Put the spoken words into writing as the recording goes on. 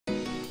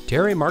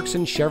Terry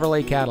Marxen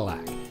Chevrolet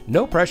Cadillac.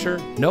 No pressure,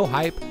 no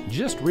hype,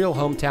 just real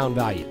hometown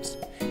values.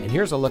 And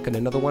here's a look at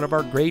another one of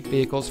our great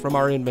vehicles from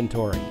our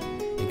inventory.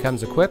 It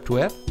comes equipped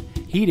with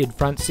heated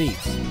front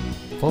seats,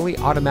 fully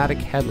automatic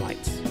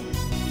headlights,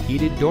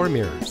 heated door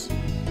mirrors,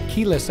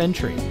 keyless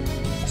entry,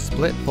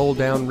 split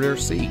fold-down rear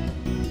seat,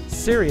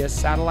 Sirius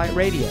satellite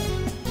radio,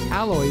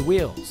 alloy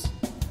wheels,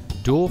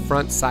 dual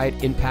front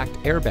side impact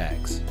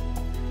airbags,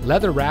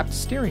 leather-wrapped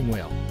steering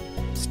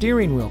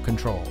wheel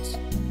controls,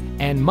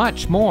 and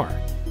much more.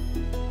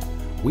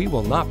 We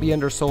will not be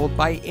undersold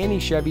by any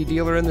Chevy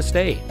dealer in the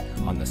state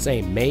on the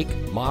same make,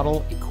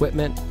 model,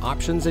 equipment,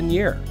 options, and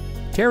year.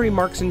 Terry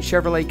Marxen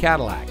Chevrolet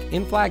Cadillac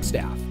in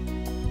Flagstaff.